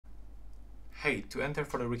Hey, to enter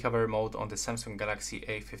for the recovery mode on the Samsung Galaxy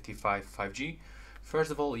A55 5G,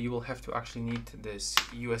 first of all you will have to actually need this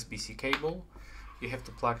USB-C cable. You have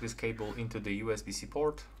to plug this cable into the USB-C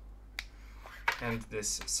port, and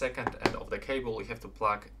this second end of the cable you have to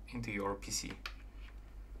plug into your PC.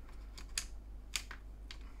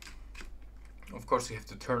 Of course you have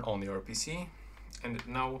to turn on your PC, and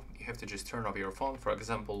now you have to just turn off your phone, for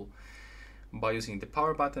example by using the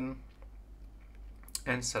power button,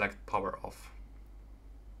 and select power off.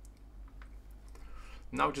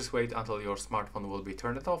 Now just wait until your smartphone will be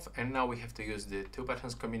turned off, and now we have to use the two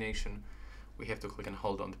buttons combination. We have to click and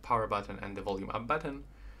hold on the power button and the volume up button,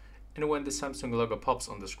 and when the Samsung logo pops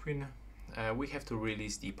on the screen, we have to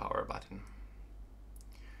release the power button.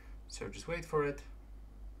 So just wait for it.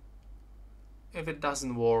 If it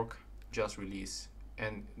doesn't work, just release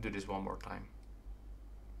and do this one more time.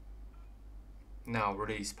 Now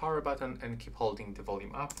release power button and keep holding the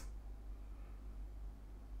volume up.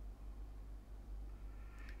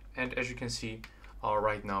 And as you can see,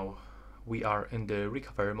 right now we are in the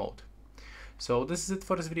recovery mode. So this is it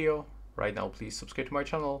for this video. Right now, please subscribe to my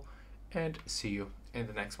channel and see you in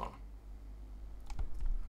the next one.